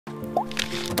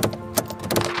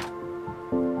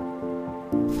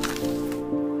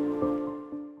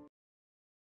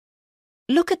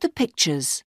Look at the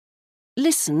pictures.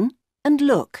 Listen and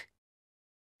look.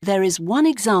 There is one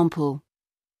example.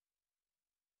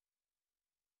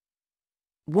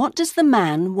 What does the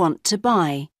man want to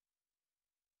buy?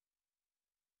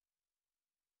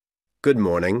 Good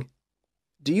morning.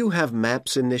 Do you have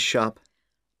maps in this shop?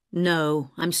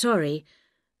 No, I'm sorry.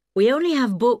 We only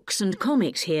have books and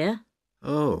comics here.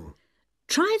 Oh.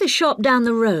 Try the shop down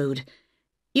the road.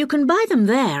 You can buy them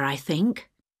there, I think.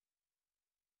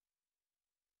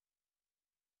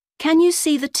 Can you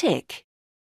see the tick?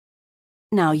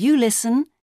 Now you listen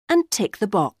and tick the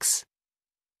box.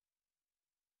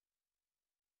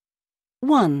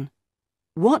 1.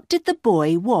 What did the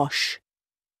boy wash?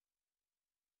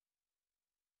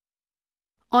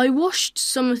 I washed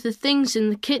some of the things in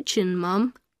the kitchen,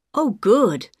 Mum. Oh,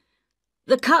 good.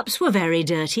 The cups were very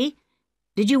dirty.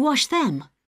 Did you wash them?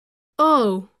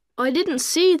 Oh, I didn't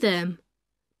see them.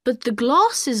 But the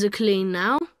glasses are clean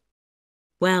now.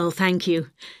 Well, thank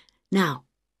you. Now,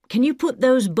 can you put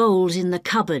those bowls in the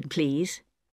cupboard, please?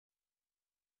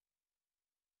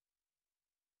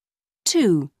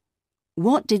 2.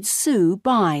 What did Sue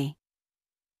buy?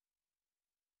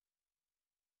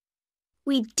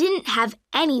 We didn't have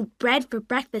any bread for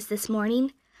breakfast this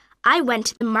morning. I went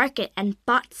to the market and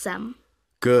bought some.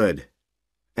 Good.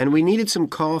 And we needed some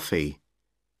coffee.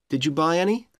 Did you buy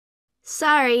any?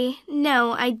 Sorry,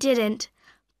 no, I didn't.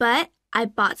 But I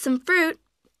bought some fruit.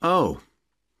 Oh,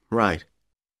 right.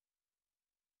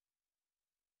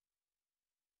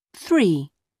 3.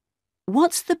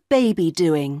 What's the baby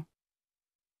doing?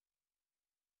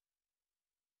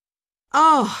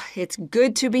 Oh, it's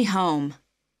good to be home.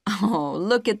 Oh,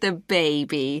 look at the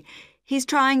baby. He's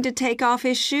trying to take off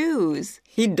his shoes.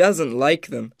 He doesn't like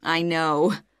them. I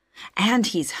know. And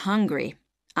he's hungry.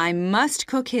 I must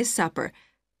cook his supper.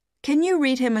 Can you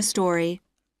read him a story?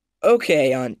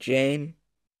 Okay, Aunt Jane.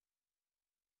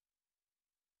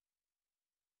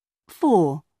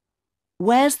 4.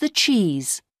 Where's the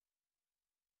cheese?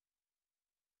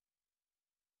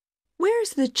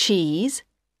 Where's the cheese?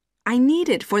 I need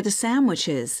it for the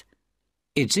sandwiches.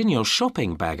 It's in your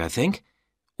shopping bag, I think.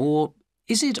 Or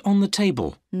is it on the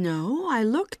table? No, I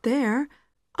looked there.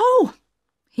 Oh,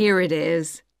 here it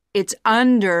is. It's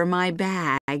under my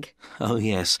bag. Oh,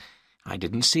 yes. I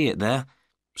didn't see it there.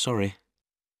 Sorry.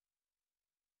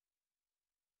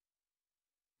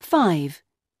 5.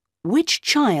 Which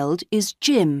child is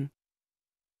Jim?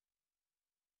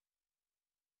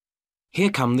 Here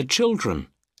come the children.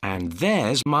 And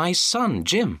there's my son,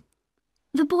 Jim.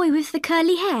 The boy with the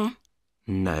curly hair?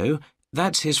 No,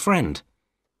 that's his friend.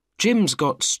 Jim's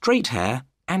got straight hair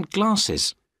and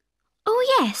glasses.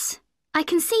 Oh, yes. I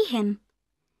can see him.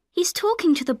 He's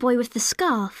talking to the boy with the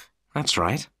scarf. That's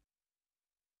right.